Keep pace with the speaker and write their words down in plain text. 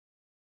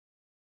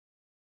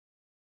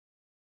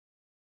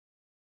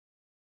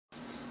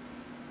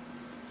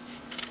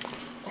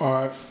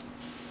Alright,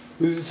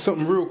 this is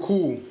something real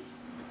cool.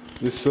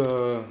 This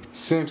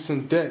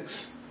Samsung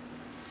Dex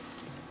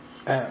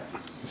app.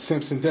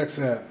 Samsung Dex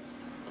app.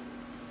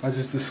 I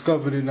just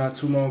discovered it not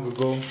too long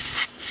ago.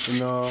 And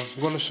I'm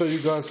going to show you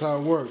guys how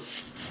it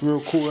works.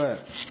 Real cool app.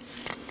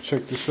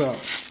 Check this out.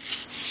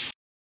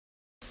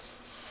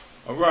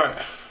 Alright,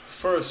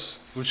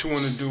 first what you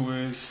want to do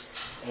is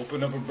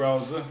open up a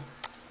browser.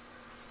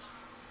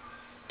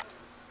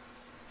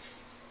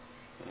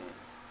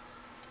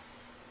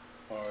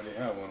 I already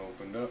have one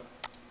opened up.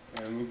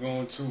 And we're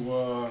going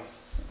to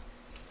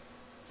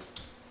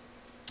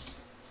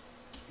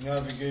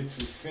navigate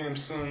to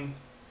Samsung.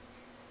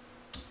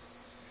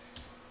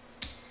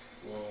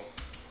 Well,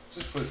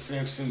 just put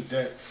Samsung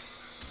Dex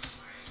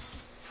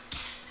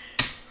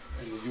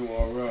in the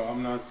URL.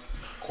 I'm not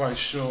quite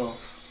sure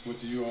what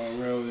the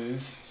URL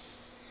is.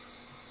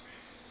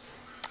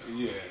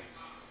 Yeah,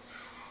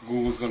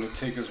 Google's going to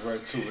take us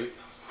right to it.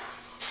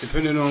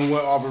 Depending on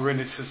what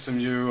operating system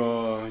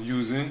you're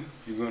using,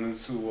 you're going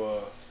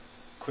to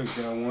click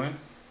that one.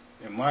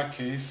 In my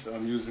case,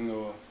 I'm using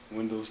a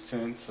Windows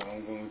 10, so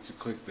I'm going to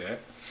click that.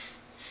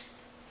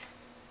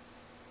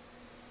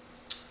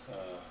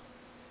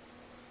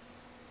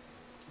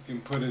 You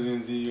can put it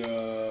in the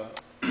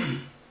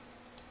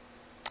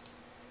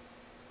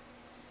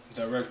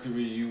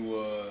directory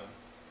you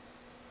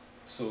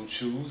so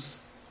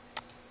choose.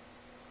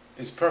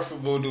 It's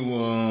preferable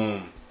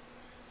to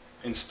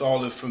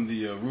install it from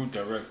the root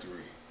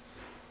directory.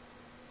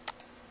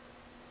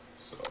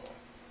 So,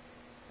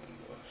 in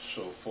the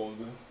show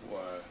folder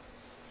where I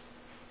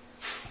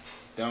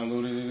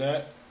downloaded it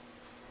at,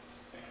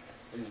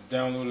 it's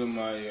downloaded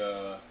my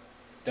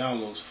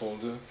downloads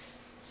folder,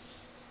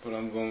 but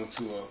I'm going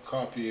to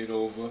copy it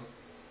over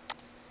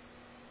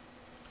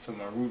to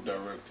my root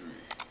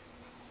directory,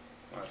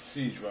 my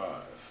C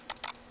drive,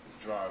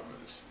 the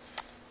drivers.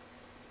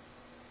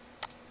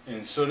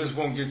 And so this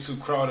won't get too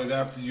crowded.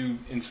 After you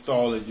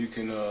install it, you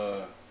can,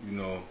 you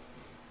know,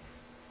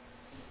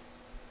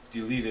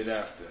 delete it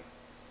after.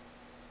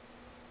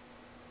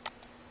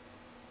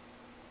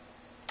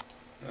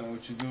 Now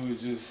what you do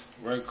is just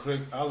right click.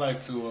 I like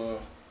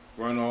to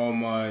run all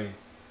my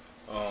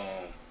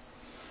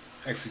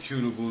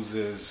executables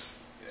as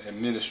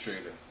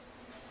administrator,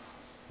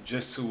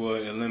 just to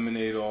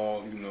eliminate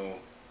all, you know,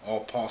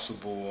 all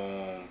possible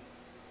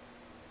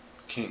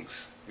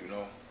kinks, you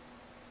know.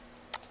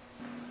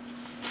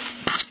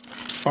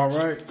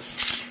 Alright,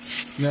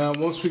 now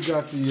once we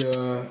got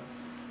the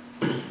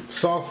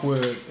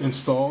software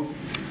installed,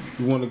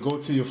 you want to go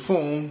to your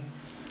phone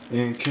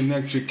and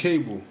connect your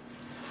cable.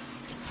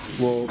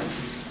 Well,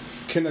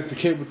 connect the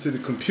cable to the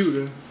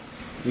computer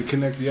and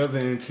connect the other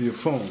end to your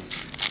phone,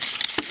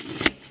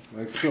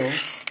 like so.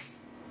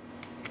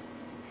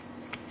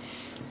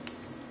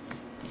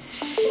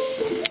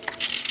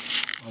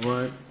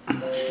 Alright.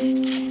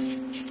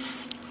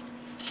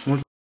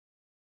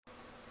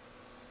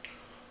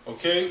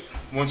 Okay,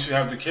 once you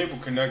have the cable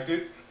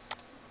connected,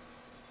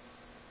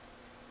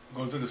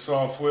 go to the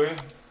software,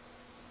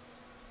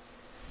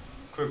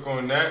 click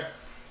on that,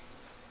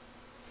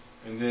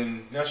 and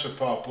then that should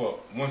pop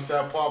up. Once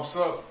that pops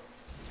up,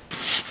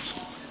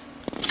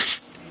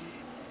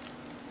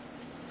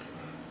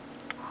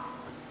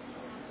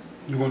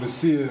 you're going to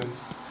see a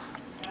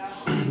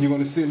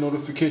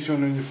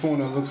notification on your phone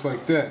that looks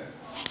like that.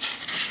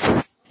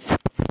 Once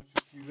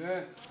you see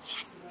that,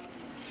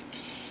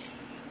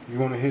 you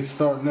want to hit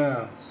start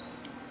now.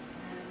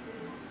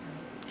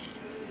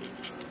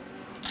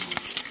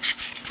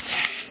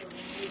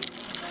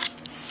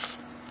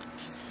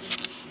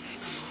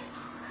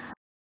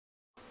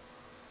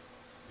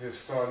 Hit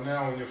start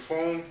now on your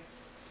phone,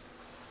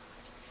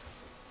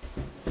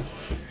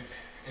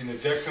 and the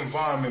Dex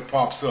environment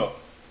pops up.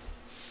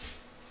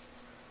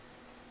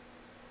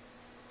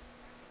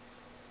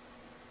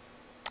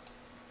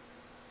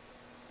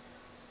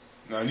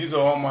 Now these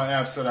are all my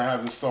apps that I have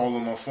installed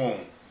on my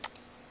phone.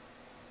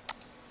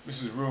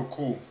 This is real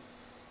cool.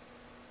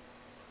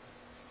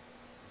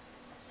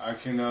 I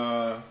can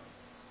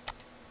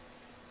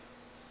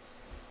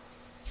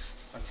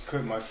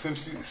click my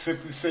Simply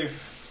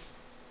Safe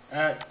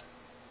app,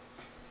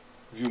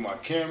 view my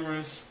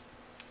cameras,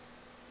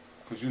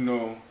 because you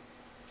know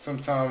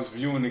sometimes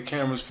viewing the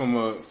cameras from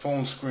a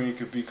phone screen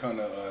could be kind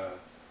of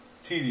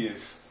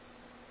tedious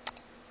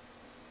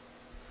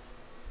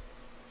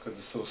because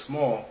it's so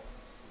small.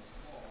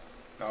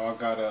 Now I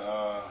got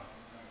a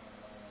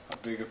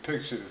bigger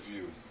picture to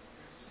view.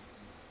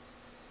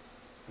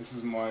 This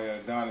is my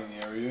dining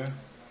area,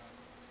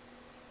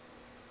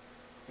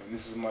 and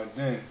this is my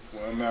den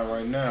where I'm at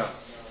right now.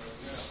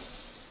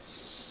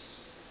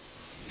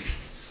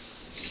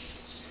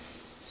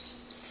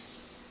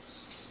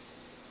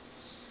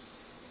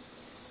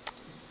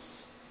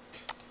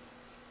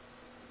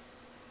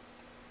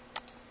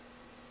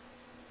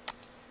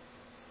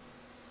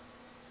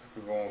 I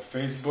could go on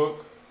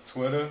Facebook,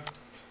 Twitter,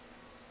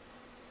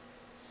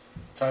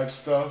 type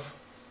stuff,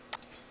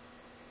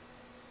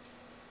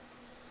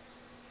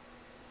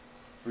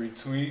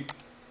 retweet,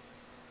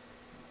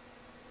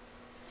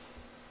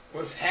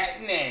 What's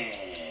happening?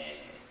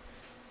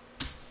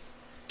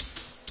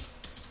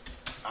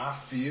 I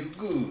feel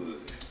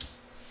good.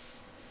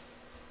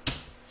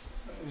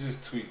 Let me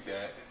just tweak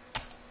that.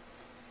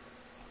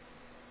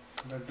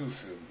 I do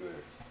feel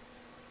good.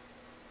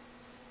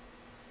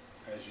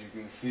 As you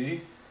can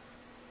see,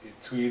 it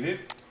tweeted.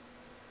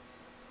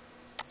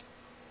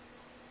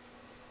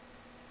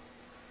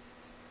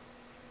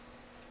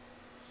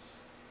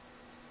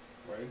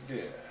 Right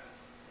there.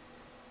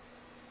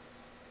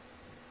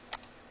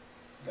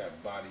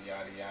 That body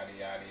yada yada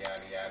yada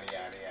yada yada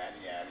yada yada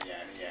yada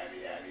yada yada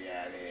yada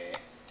yada.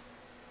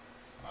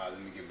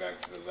 Let me get back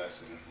to the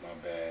lesson. My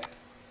bad.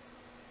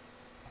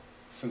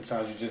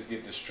 Sometimes you just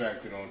get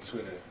distracted on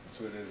Twitter.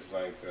 Twitter is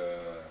like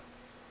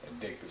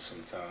addictive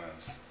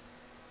sometimes.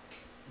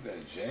 Is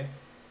that Jay?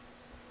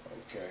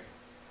 Okay.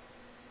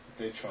 What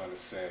they trying to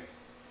say?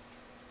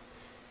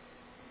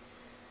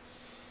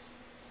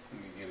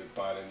 Let me get it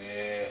out of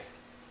there.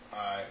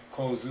 Alright,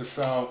 close this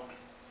out.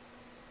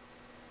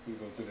 We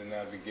go to the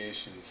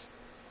navigations.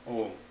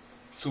 Oh,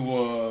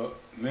 to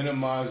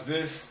minimize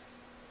this,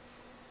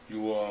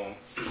 you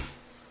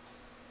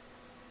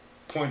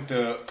point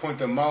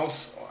the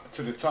mouse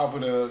to the top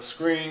of the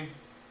screen,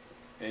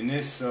 and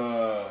this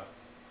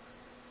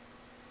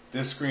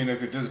screen,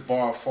 look at this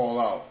bar fall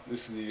out.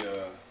 This is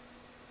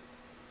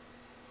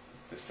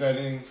the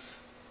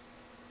settings.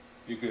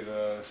 You could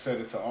set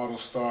it to auto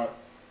start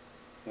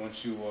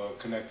once you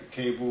connect the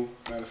cable.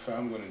 Matter of fact,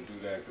 I'm going to do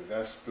that because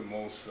that's the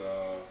most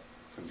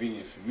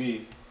convenient for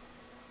me.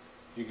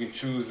 You can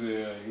choose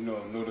the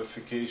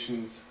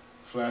notifications,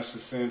 flash the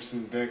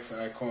Samsung Dex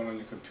icon on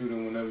your computer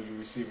whenever you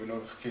receive a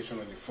notification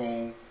on your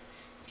phone.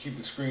 Keep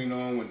the screen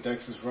on when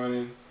Dex is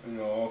running.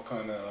 All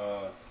kind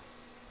of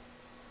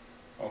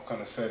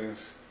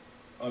settings.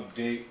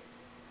 Update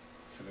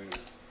to the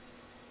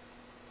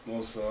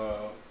most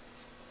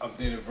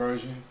updated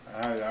version.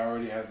 I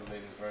already have the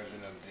latest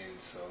version updated,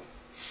 so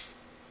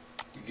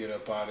you get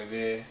up out of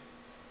there.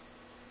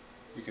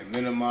 You can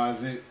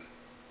minimize it.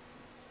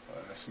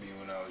 That's me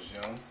when I was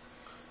young.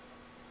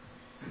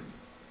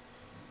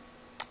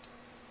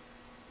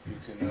 You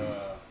can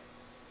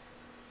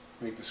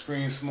make the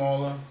screen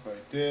smaller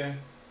right there.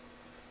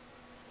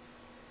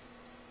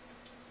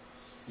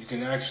 You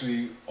can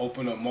actually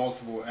open up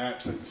multiple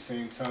apps at the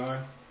same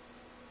time.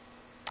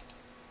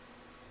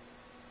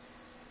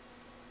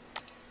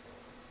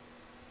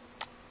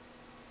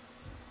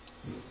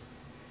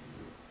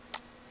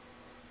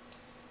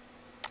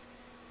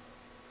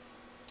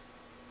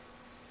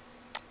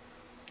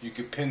 You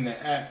can pin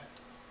the app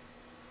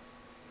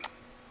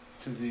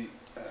to the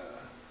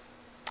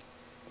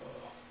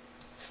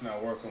it's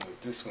not working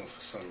with this one for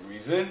some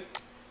reason,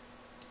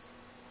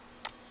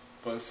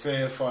 but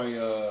say if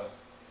I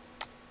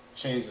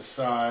change the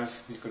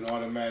size, you can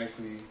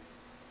automatically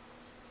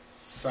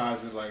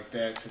size it like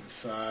that to the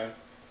side.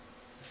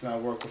 It's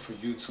not working for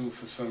YouTube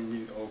for some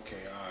reason.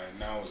 Okay, alright,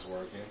 now it's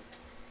working.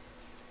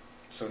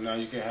 So now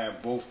you can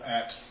have both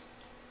apps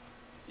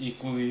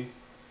equally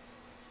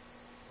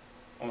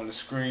on the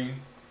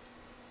screen.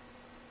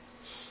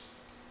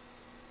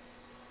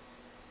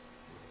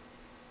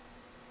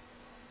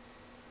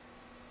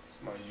 It's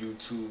my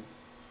YouTube.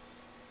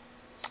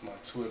 It's my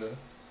Twitter.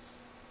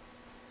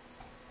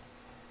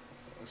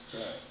 What's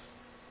that?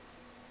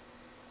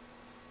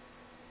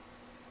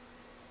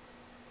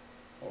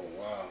 Oh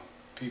wow.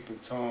 Peeping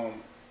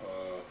Tom.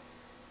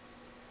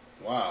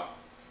 Wow.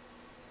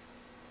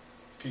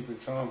 Peeping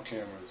Tom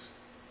cameras.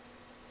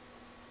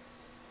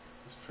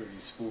 It's pretty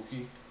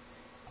spooky.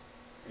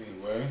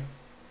 Anyway,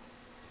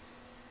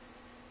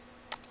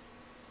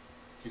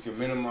 you can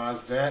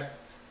minimize that.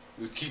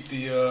 You keep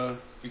the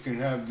you can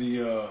have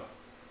the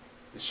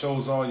it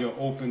shows all your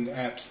open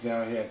apps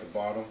down here at the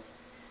bottom.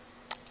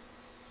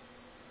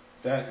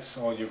 That's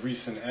all your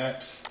recent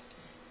apps.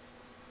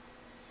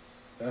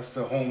 That's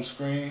the home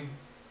screen.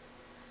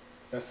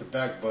 That's the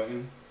back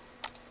button.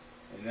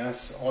 And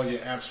that's all your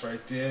apps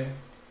right there.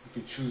 You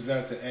can choose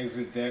that to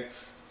exit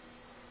Dex.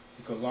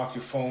 You can lock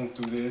your phone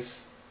through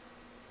this.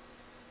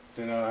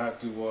 Then I'll have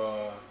to,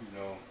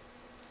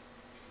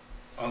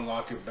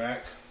 unlock it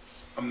back.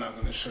 I'm not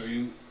going to show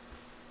you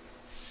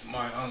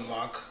my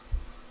unlock.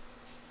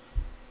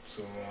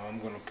 So I'm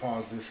going to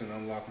pause this and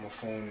unlock my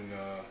phone and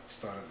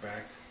start it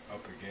back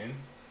up again.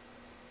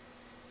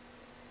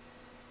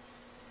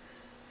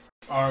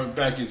 Alright,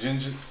 back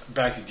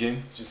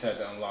again. Just had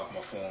to unlock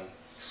my phone.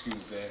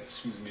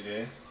 Excuse me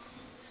there.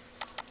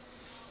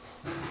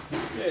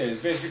 Yeah,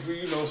 it's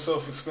basically,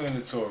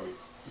 self-explanatory.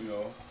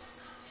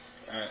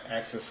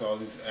 Access all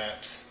these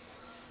apps.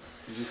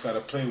 You just gotta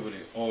play with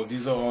it. Oh,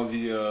 these are all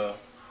the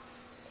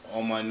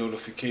all my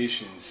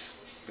notifications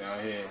down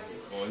here.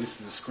 Oh, this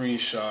is a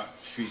screenshot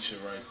feature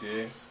right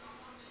there.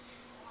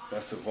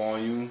 That's the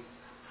volume.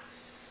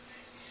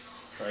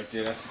 Right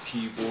there, that's the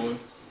keyboard.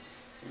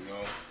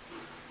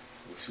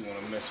 If you want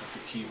to mess with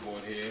the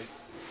keyboard here.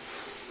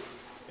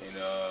 And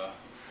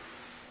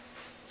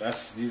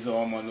these are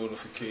all my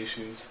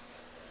notifications.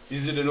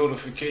 These are the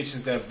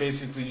notifications that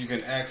basically you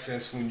can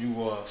access when you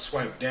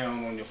swipe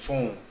down on your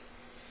phone.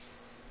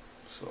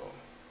 So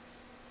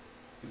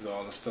these are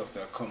all the stuff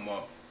that come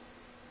up.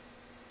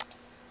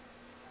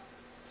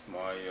 It's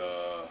my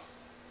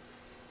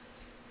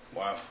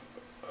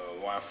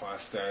Wi-Fi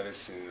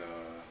status and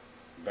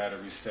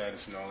battery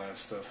status and all that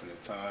stuff, and the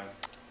time.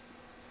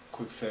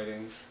 Quick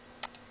settings.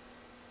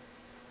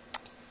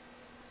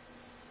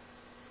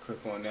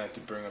 Click on that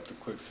to bring up the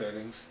quick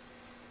settings.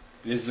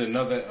 This is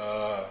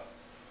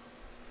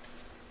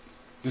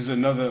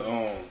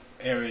another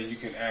area you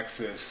can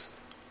access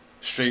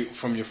straight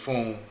from your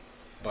phone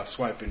by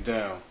swiping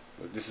down.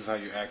 But this is how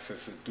you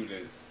access it through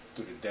the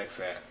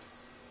Dex app.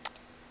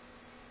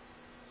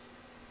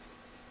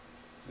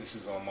 This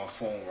is on my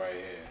phone right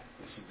here.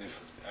 This is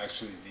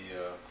actually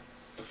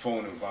the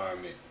phone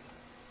environment.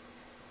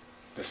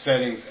 The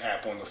settings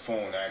app on the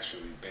phone,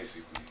 actually,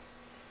 basically.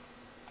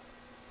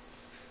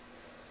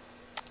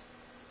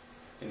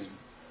 There's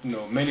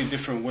many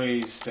different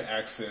ways to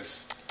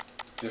access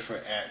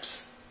different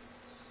apps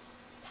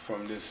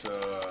from this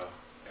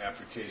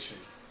application.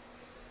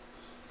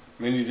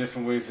 Many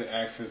different ways to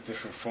access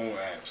different phone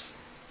apps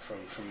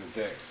from the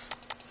Dex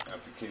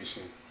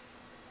application.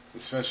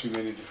 Especially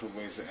many different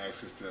ways to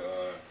access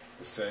the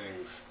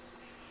settings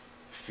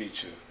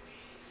feature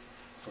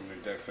from the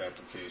Dex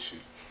application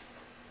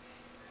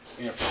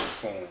and from the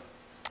phone.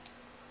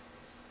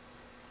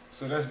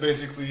 So that's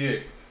basically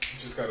it. You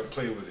just gotta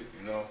play with it,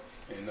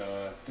 And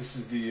this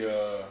is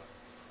the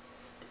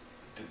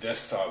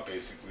desktop,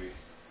 basically,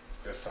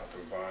 desktop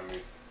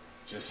environment.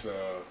 Just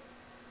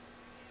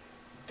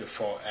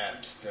default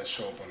apps that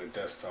show up on the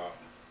desktop.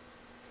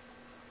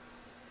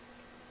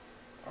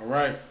 All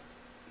right.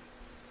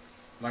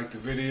 Like the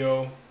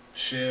video,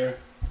 share.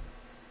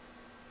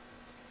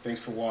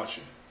 Thanks for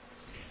watching.